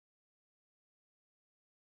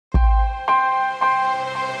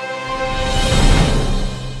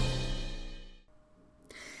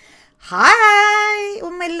Hi,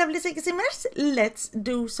 all my lovely SegerSimmers. Let's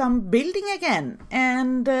do some building again.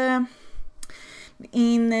 And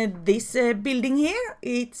in this building here,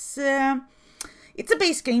 it's a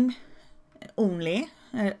base game only.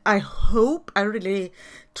 I really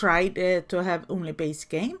tried to have only base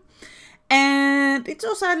game. And it's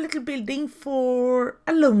also a little building for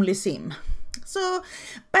a lonely sim. So,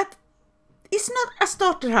 but it's not a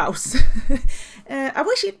starter house. I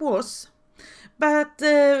wish it was. But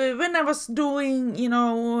when I was doing,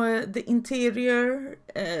 the interior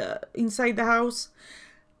inside the house,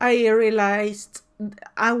 I realized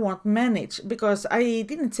I won't manage because I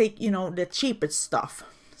didn't take, the cheapest stuff.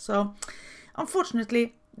 So,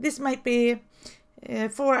 unfortunately, this might be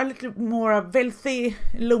for a little more wealthy,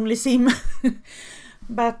 lonely sim.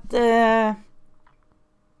 But,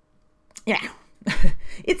 yeah,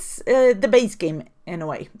 it's the base game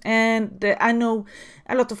anyway. And I know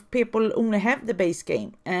a lot of people only have the base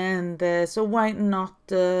game. And so why not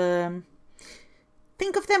think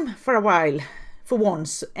of them for a while, for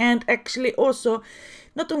once. And actually also,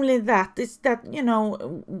 not only that, it's that,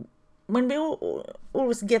 when we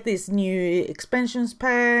always get these new expansions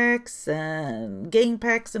packs and game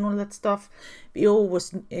packs and all that stuff, we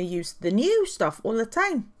always use the new stuff all the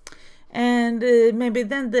time. And maybe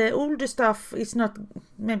then the older stuff is not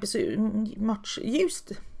maybe so much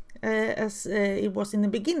used as it was in the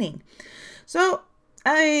beginning. So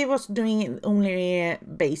I was doing only a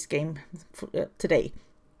base game for, today.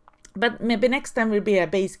 But maybe next time will be a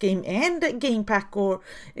base game and a game pack or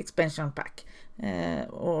expansion pack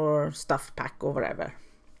or stuff pack or whatever.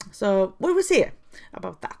 So we will see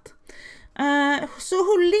about that. So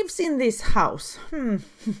who lives in this house?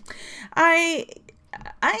 I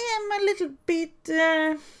am a little bit,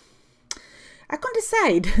 I can't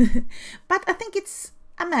decide, but I think it's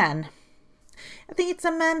a man. I think it's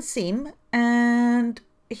a man sim, and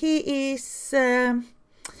he is,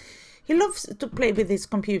 he loves to play with his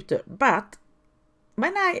computer, but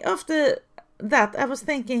when after that, I was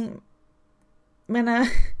thinking, when I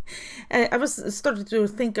was starting to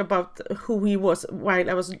think about who he was while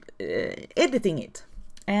I was editing it,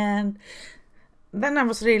 and then I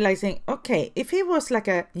was realizing, okay, if he was like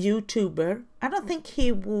a YouTuber, I don't think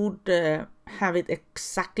he would have it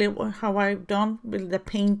exactly how I've done with the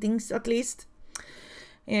paintings, at least.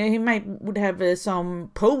 He would have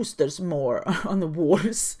some posters more on the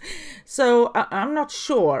walls. So I'm not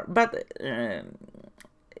sure, but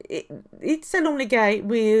it's a lonely guy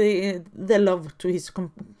with the love to his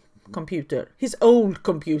computer. His old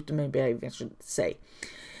computer, maybe I should say.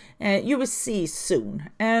 You will see soon.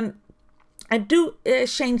 And I do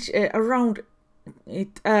change around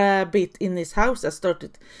it a bit in this house. I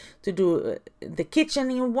started to do the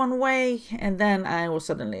kitchen in one way, and then I was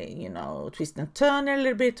suddenly, twist and turn a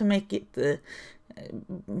little bit to make it give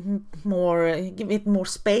it more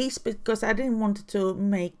space, because I didn't want to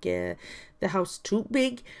make the house too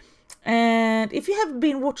big. And if you have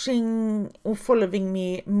been watching or following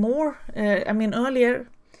me more, earlier,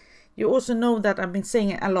 you also know that I've been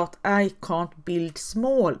saying a lot, I can't build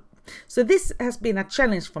small. So this has been a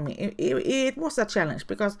challenge for me. It was a challenge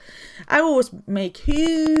because I always make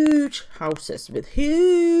huge houses with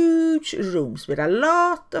huge rooms with a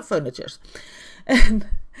lot of furniture. And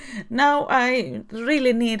now I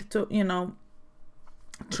really need to,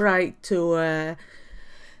 try to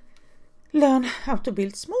learn how to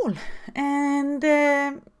build small. And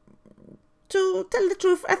to tell the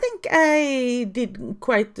truth, I think I did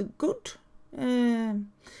quite good.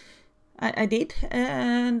 I did,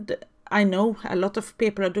 and I know a lot of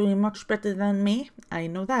people are doing much better than me. I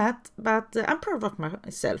know that, but I'm proud of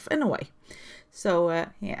myself anyway. So,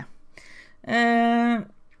 yeah. And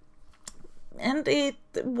it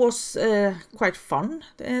was quite fun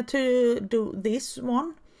to do this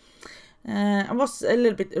one. I was a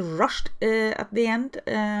little bit rushed at the end.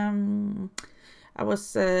 I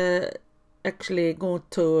was actually going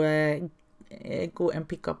to go and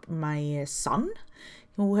pick up my son,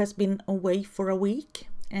 who has been away for a week.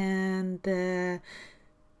 And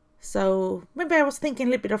so maybe I was thinking a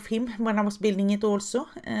little bit of him when I was building it also.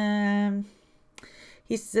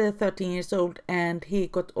 He's 13 years old and he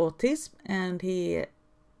got autism, and he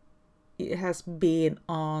has been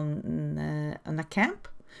on a camp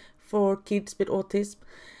for kids with autism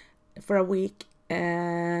for a week,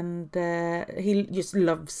 and he just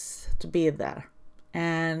loves to be there.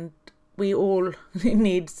 And we all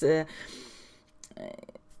needs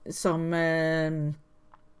some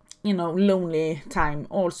lonely time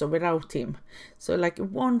also without him. So like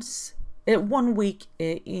once 1 week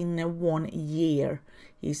in 1 year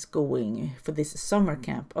he's going for this summer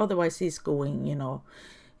camp. Otherwise he's going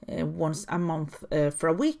once a month for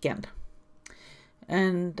a weekend.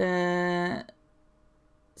 And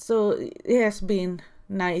so it has been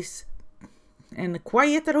nice and a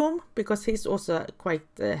quiet room, because he's also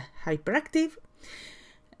quite hyperactive.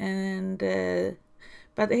 And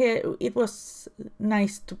but here it was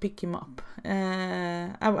nice to pick him up.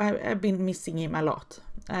 I've been missing him a lot.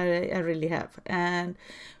 I really have. And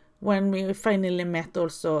when we finally met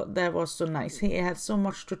also, that was so nice. He had so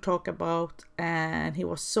much to talk about, and he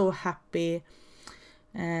was so happy.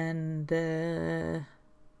 And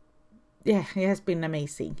yeah, he has been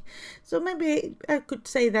amazing. So maybe I could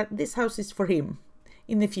say that this house is for him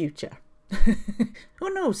in the future.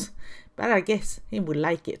 Who knows? But I guess he would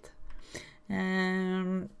like it.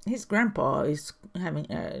 His grandpa is having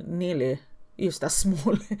nearly just a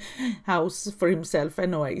small house for himself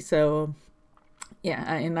anyway. So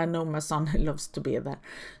yeah, and I know my son loves to be there.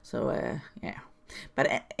 So yeah, but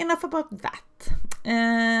enough about that.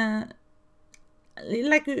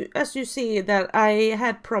 Like as you see that I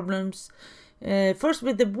had problems first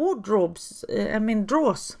with the wardrobes,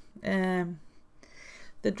 drawers,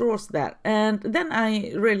 the drawers there, and then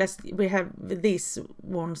I realized we have these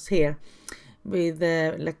ones here with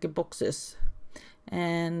like boxes,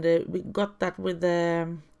 and we got that with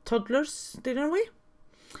the toddlers, didn't we?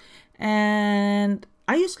 And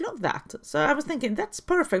I just love that. So I was thinking that's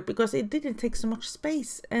perfect, because it didn't take so much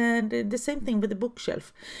space. And the same thing with the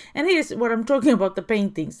bookshelf. And here's what I'm talking about, the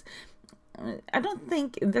paintings. I don't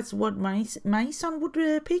think that's what my son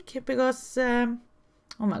would pick, because oh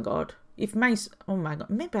my god,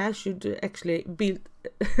 maybe I should actually build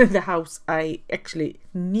the house I actually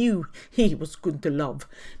knew he was going to love.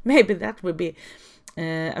 Maybe that would be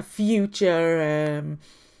a future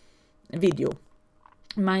video.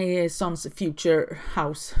 My son's future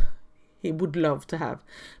house he would love to have.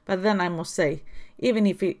 But then I must say, even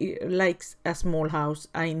if he likes a small house,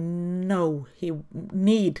 I know he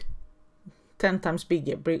need 10 times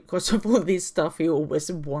bigger, because of all this stuff he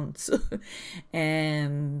always wants.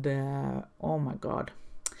 And oh my god,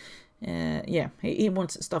 yeah, he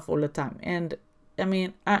wants stuff all the time. And I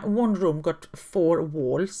mean, one room got 4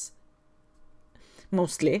 walls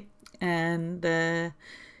mostly, and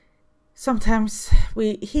sometimes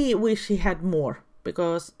he wish he had more,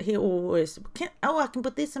 because he always I can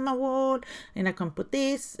put this on my wall, and I can put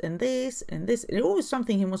this and this and this. It's always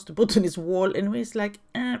something he wants to put on his wall, and he's like,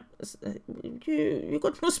 you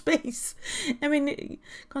got no space. I mean,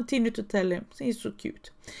 continue to tell him. He's so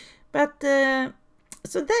cute. But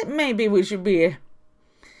so that maybe we should be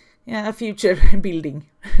a future building.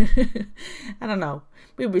 I don't know.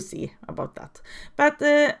 We will see about that. But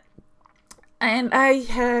and I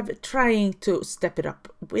have trying to step it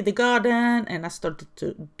up with the garden, and I started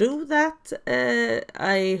to do that.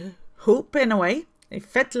 I hope in a way. It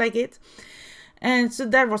felt like it. And so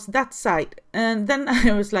that was that side. And then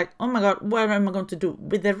I was like, oh my god, what am I going to do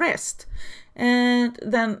with the rest? And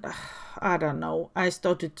then, I don't know, I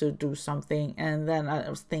started to do something, and then I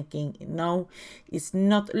was thinking, no, it's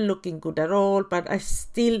not looking good at all, but I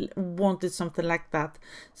still wanted something like that.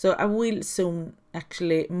 So I will soon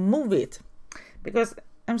actually move it. Because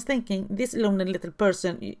I'm thinking, this lonely little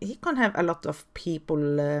person, he can't have a lot of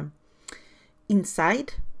people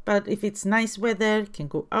inside. But if it's nice weather, can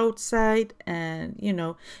go outside and, you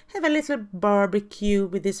know, have a little barbecue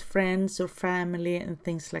with his friends or family and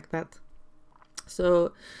things like that.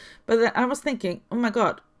 So, but I was thinking, oh my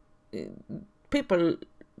god, people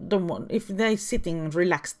don't want, if they're sitting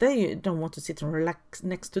relaxed, they don't want to sit and relax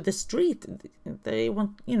next to the street. They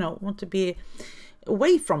want, you know, want to be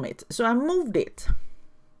away from it. So I moved it,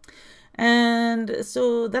 and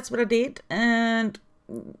so that's what I did. And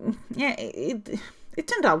yeah, it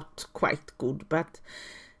turned out quite good, but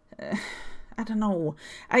I don't know,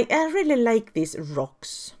 I really like these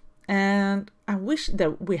rocks, and I wish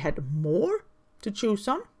that we had more to choose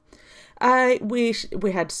on. I wish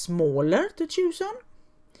we had smaller to choose on,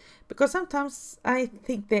 because sometimes I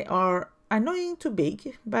think they are annoying too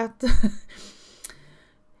big, but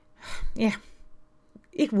yeah,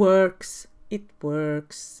 it works. It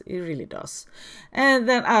really does. And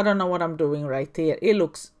then I don't know what I'm doing right here. It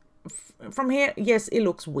looks, from here, yes, it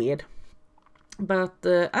looks weird. But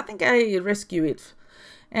I think I rescue it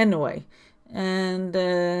anyway. And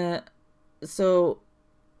so,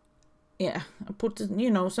 yeah, I put,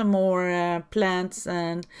 you know, some more plants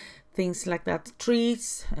and things like that.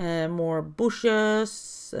 Trees, more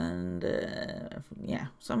bushes, and yeah,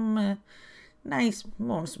 some nice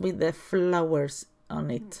ones with the flowers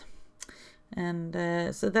on it. And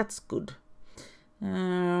so that's good.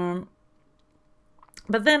 But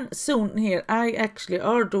then soon here I actually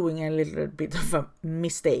are doing a little bit of a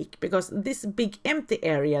mistake, because this big empty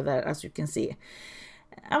area there, as you can see,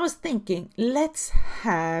 I was thinking, let's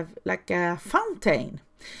have like a fountain.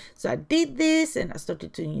 So I did this and I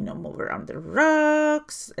started to, move around the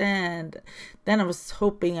rocks, and then I was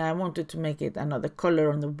hoping I wanted to make it another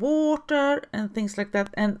color on the water and things like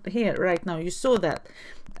that. And here right now you saw that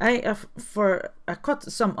I cut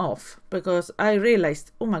some off because I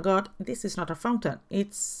realized, oh my god, this is not a fountain,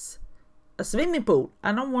 it's a swimming pool.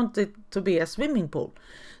 I don't want it to be a swimming pool,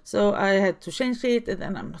 so I had to change it, and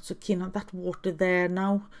then I'm not so keen on that water there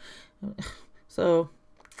now. So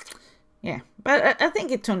yeah, but I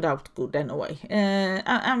think it turned out good anyway.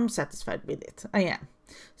 I'm satisfied with it. I am.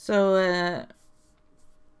 So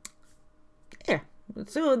yeah,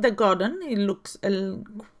 so the garden, it looks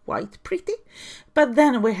quite pretty. But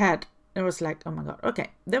then it was like, oh my god,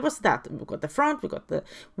 okay, there was that. We got the front, we got the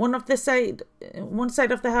one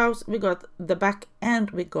side of the house, we got the back,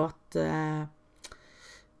 and we got the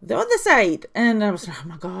other side. And I was like, oh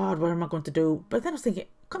my god, what am I going to do? But then I was thinking,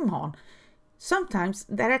 come on, sometimes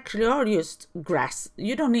there actually are just grass.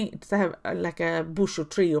 You don't need to have like a bush or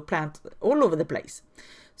tree or plant all over the place.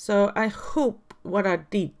 So I hope what I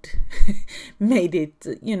did made it,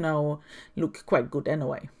 look quite good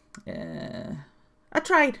anyway. I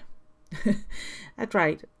tried.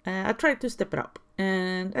 I tried to step it up,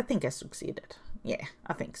 and I think I succeeded. Yeah,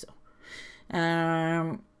 I think so.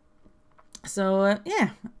 I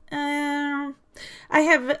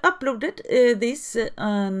have uploaded this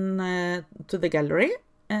to the gallery,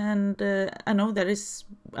 and I know there is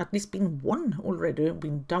at least been one already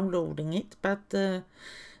been downloading it, but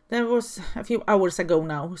that was a few hours ago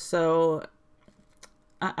now, so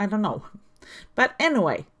I don't know. But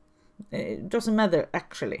anyway, it doesn't matter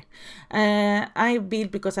actually. I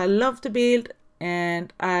build because I love to build,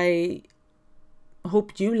 and I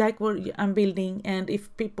hope you like what I'm building. And if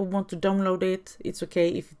people want to download it, it's okay.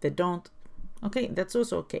 If they don't, okay, that's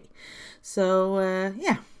also okay. So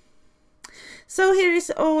yeah. So here is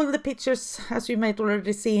all the pictures, as you might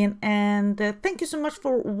already seen, and thank you so much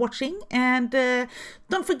for watching, and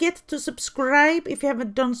don't forget to subscribe if you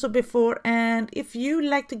haven't done so before, and if you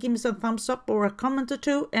like to give me some thumbs up or a comment or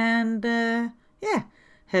two, and yeah,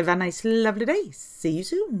 have a nice lovely day. See you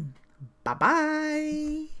soon.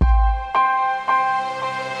 Bye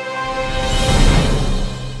bye.